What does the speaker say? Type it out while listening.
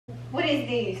What is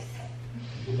this?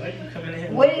 Why you coming in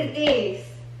here? What is this?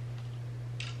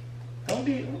 Don't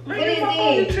be. Man, What is my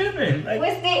phone, you this? tripping? Like,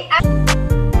 What's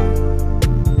this?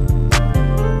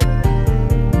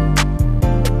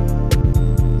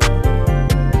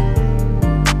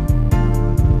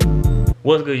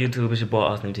 What's good, YouTube? It's your boy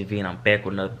Austin TV, and I'm back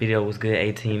with another video. What's good,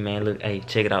 18 man? Look, hey,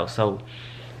 check it out. So,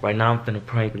 right now I'm finna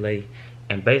prank Lay,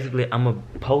 and basically I'm gonna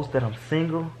post that I'm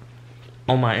single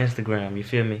on my Instagram. You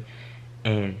feel me?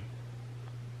 And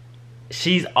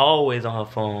she's always on her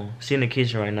phone. She in the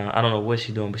kitchen right now. I don't know what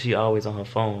she's doing, but she always on her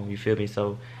phone. You feel me?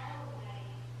 So,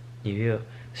 you hear?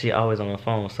 She always on her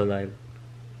phone. So like,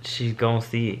 she's gonna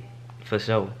see it for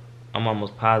sure. I'm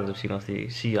almost positive she gonna see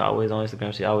it. She always on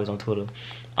Instagram. She always on Twitter.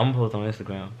 I'm gonna post on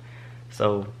Instagram.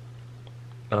 So,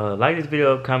 like this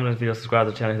video, comment on this video, subscribe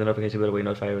to the channel, hit the notification bell, be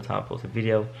notified every time I post a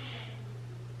video.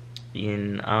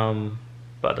 And I'm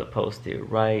about to post it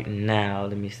right now.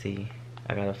 Let me see.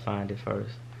 I gotta find it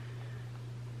first.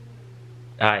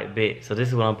 Alright, bet. So this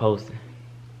is what I'm posting.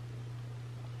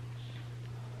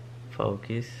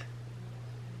 Focus.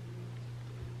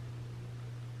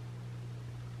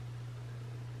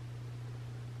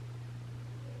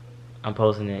 I'm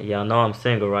posting it. Y'all know I'm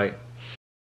single, right?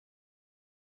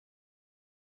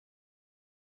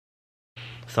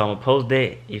 So I'm gonna post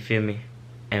that, you feel me?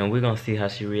 And we're gonna see how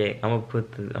she react. I'm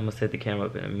gonna set the camera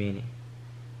up in a minute.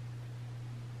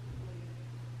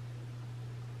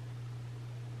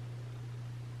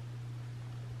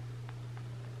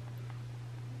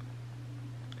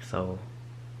 So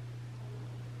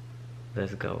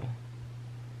let's go.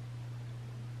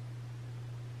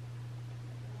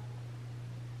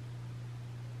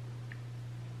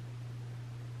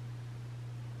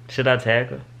 Should I tag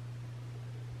her?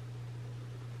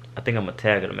 I think I'm gonna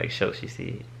tag her to make sure she see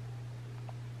it.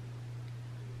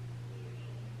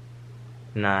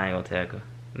 Nah, I ain't gonna tag her.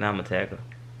 Nah, I'm gonna tag her.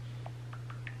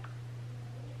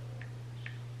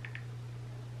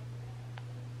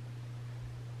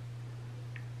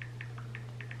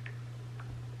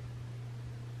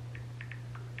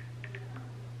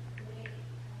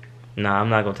 Nah, I'm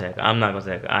not gonna tag her. I'm not gonna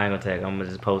tag her. I ain't gonna tag her. I'm gonna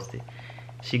just post it.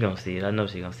 She gonna see it. I know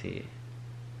she gonna see it.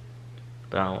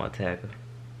 But I don't wanna tag her.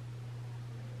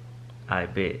 I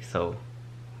bet. So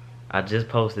I just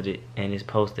posted it and it's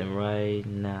posting right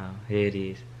now. Here it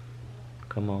is.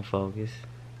 Come on, focus.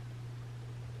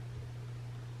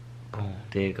 Boom,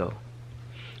 there you go.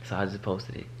 So I just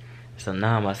posted it. So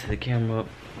now I'm gonna set the camera up.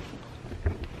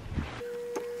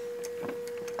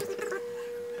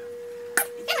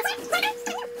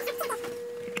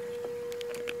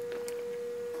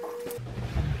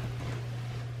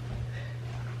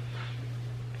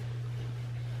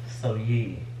 So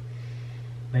yeah,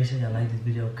 make sure y'all like this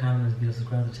video, comment on this video,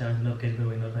 subscribe to the channel, notification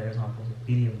bell, notify every time I post a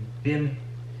video. You feel me?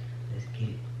 Let's get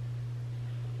it.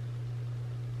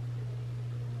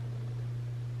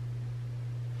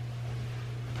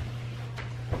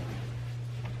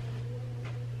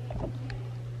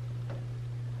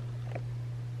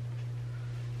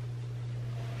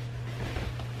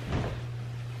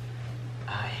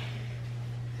 Alright.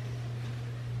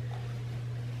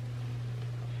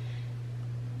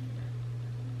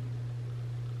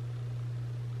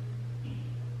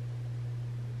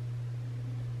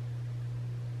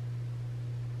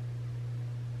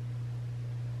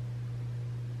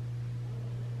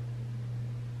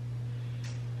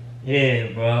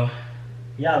 Yeah, bro.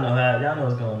 Y'all know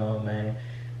what's going on, man.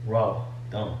 Raw,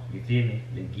 don't. You feel me?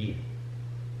 Let's get it.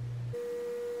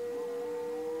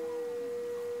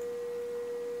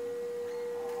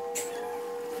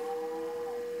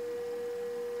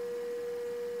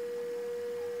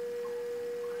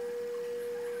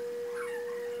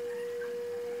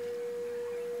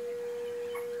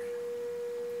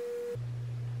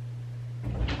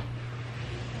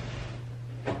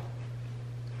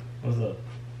 What's up?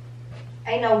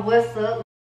 Ain't no what's up.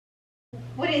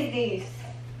 What is this?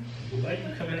 Why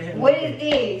you coming in here? What is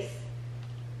this?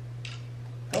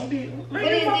 Don't be. Man, What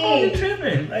is my phone, you this?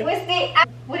 tripping? Like, What's this?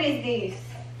 What is this?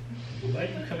 why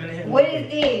you coming in here? What is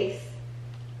this?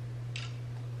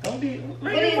 Don't be. Man,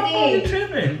 What is my phone, you this?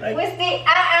 tripping? Like, What's this?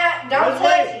 Don't that's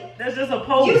touch right. it. That's just a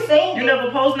post. You single. You never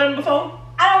post nothing before?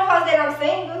 I don't post that I'm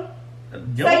single.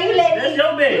 Yo, So you letting that's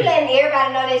your bed. you letting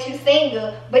everybody know that you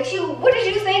single, but what is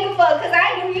you single for? Cause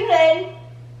I ain't do you nothing.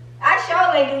 I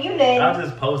sure ain't do you nothing. I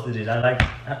just posted it. I like.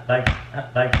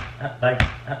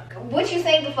 What you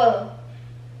single for?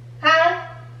 Huh?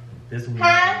 This week.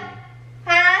 Huh?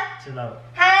 Huh? Chill out.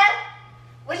 Huh?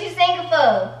 What you single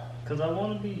for? Cause I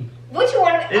wanna be. What you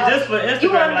wanna be? It's just for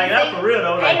Instagram, like not for real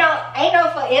though. Like, ain't no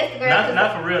for Instagram.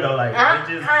 Not for real though. Like it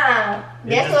just.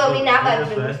 That's what we not about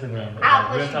to do. Instagram, I'll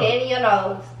push you dead in your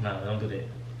nose. No, don't do that.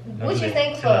 What you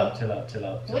think for? Chill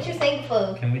out. What you think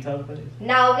for? Can we talk about this?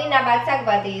 No, we not about to talk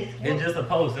about this. It's just a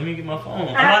post. Let me get my phone.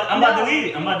 I'm about to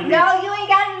delete it. No, you ain't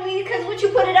got to delete it because what you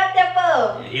put it up there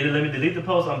for? Either let me delete the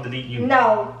post or I'm deleting you.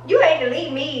 No, you ain't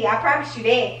delete me. I promise you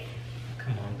that.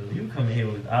 Come on, dude. You come in here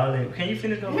with all that. Can you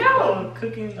finish cooking? No,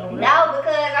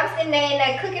 because I'm sitting there in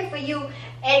there cooking for you,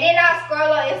 and then I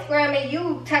scroll on Instagram and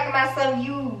you talking about something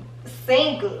you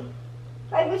single.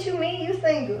 Like, what you mean you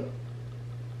single?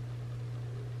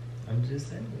 I'm just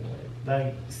saying,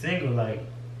 like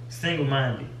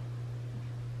single-minded.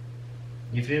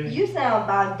 You feel me? You sound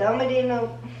about dumber than a.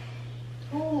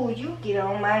 Ooh, you get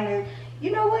on my nerve.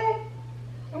 You know what?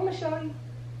 I'm gonna show you.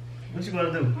 What you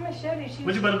about to do? I'm gonna show you.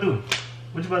 What you about to do?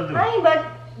 What you about to do? I ain't about.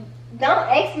 Don't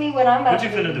ask me what I'm about to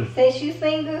do. What you finna do? Since you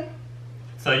single.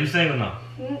 So you single now?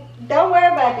 Don't worry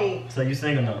about that. So you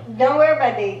single now? Don't worry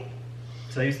about that.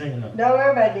 So you single now? Don't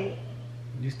worry about that.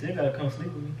 You still gotta come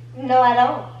sleep with me. No, I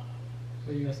don't.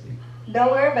 Where you gonna sleep?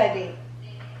 Don't worry about that.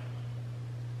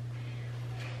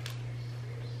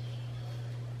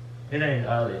 It ain't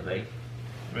all that, babe.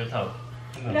 Real talk.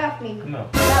 Get off me. Come on.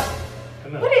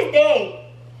 Come on. What is that?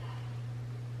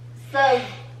 So,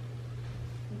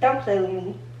 don't play with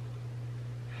me.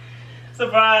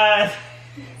 Surprise!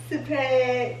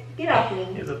 Surprise. Get off me.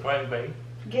 It's a prank, babe.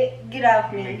 Get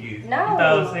off me. No. You thought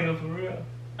I was single for real?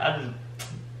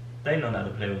 They know not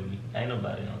to play with me. Ain't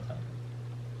nobody on time.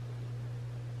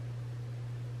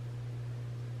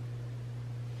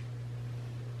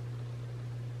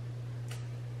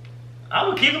 I'm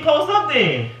gonna keep the post up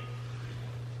then.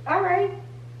 Alright.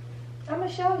 I'm gonna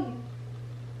show you.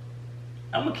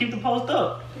 I'm gonna keep the post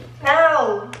up.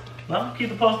 No. I'm gonna keep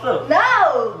the post up.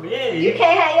 No. Yeah. You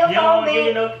can't have your phone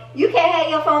back. You can't have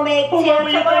your phone back. Who do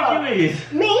you think you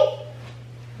is? Me.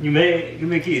 You mad? Give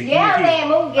me a kiss. Yeah, man.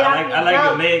 Move. Get off me. I like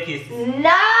your mad kisses.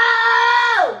 No.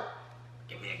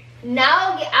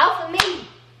 No. Get off of me.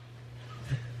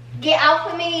 Get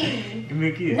off of me. Give me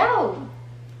a kiss. No.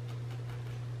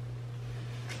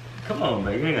 Come on,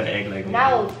 baby. You ain't gotta act like that.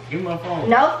 No. Give me my phone.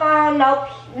 No phone, no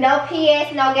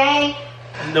PS, no game.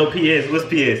 No PS. What's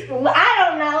PS? Well, I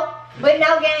don't know. But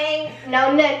no game,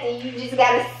 no nothing. You just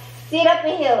gotta sit up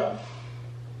in here.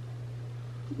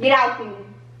 Get out of me.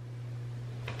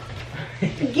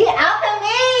 Get out of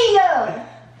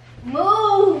me.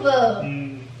 Move.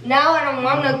 No, I don't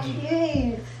want no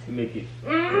kiss. Make it.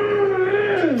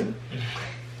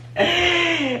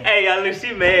 Hey, y'all, look,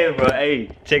 she mad, bro. Hey,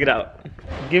 check it out.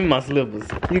 Give me my slippers.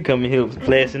 You come in here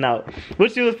flashing out.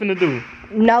 What you was finna do?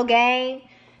 No game,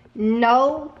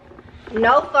 no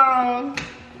phone,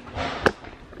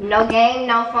 no game,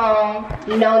 no phone,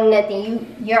 no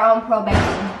nothing. You're on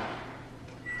probation.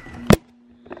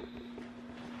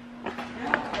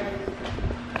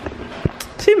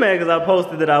 She mad because I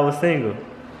posted that I was single.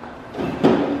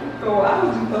 So why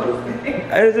would you post it?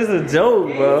 It's just a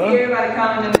joke, bro. Everybody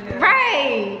commenting.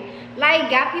 Right. Like,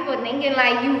 got people thinking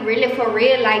like you really for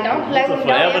real. Like, don't play with me.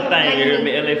 Don't ever play with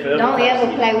me. Don't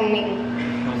ever play with me.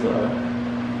 I'm sorry.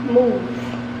 Move.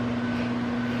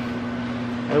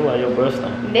 That's why your breath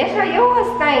stank. That's how yours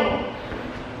stink.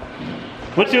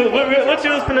 What you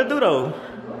was finna do though?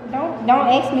 Don't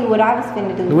ask me what I was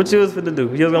finna do. What you was finna do?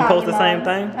 You was gonna post the same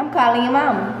thing? I'm calling your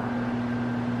mama.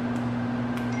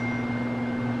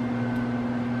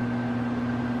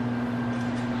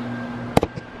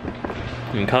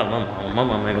 You can call my mama. My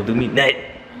mama ain't gonna do me that.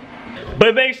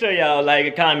 But make sure y'all like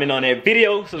and comment on that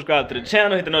video, subscribe to the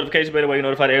channel, hit the notification bell where you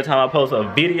notified every time I post a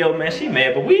video. Man, she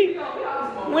mad, but we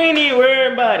ain't even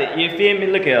worried about it. You feel me?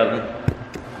 Look at her.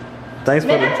 Thanks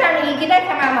for I'm trying to eat. Get that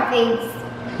come out of my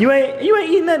face. You ain't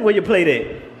eating nothing where your plate at.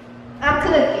 I'm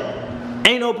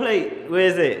cooking. Ain't no plate. Where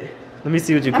is it? Let me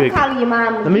see what you cooking. I'm calling your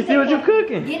mama. Let me see what you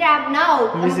cooking. Get out. No.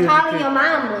 I'm calling your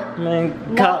mama.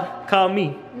 Man, No. call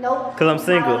me. Nope. Cause I'm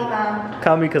single.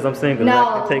 Call me cause I'm single. No.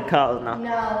 I can take calls now.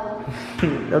 No.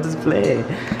 I'm just playing.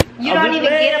 You don't even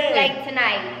get a plate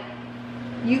tonight.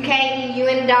 You can't eat. You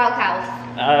in the doghouse.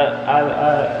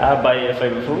 I buy you your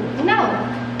favorite food. No.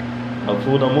 No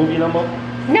food don't move you no more?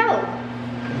 No.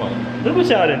 Come on. Look what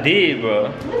y'all done did, bro.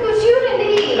 Look what you done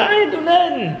did. I ain't do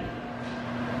nothing.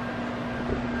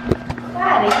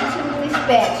 God, they too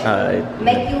respect. Alright.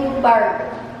 Make you a burger.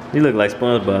 You look like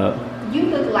SpongeBob. You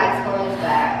look like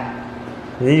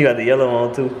SpongeBob. Then you got the yellow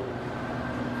on too.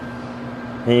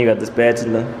 And you got the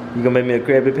spatula. You gonna make me a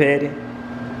Krabby Patty?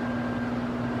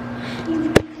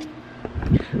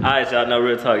 Alright, y'all know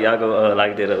real talk. Y'all go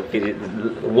like that up.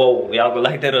 Whoa, y'all go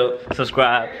like that up.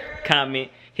 Subscribe, comment,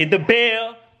 hit the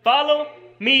bell. Follow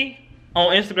me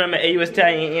on Instagram at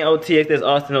AUSTINNOTX. That's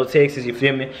Austin, Texas. You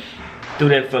feel me? Do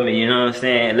that for me. You know what I'm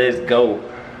saying? Let's go.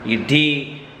 You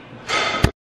dig?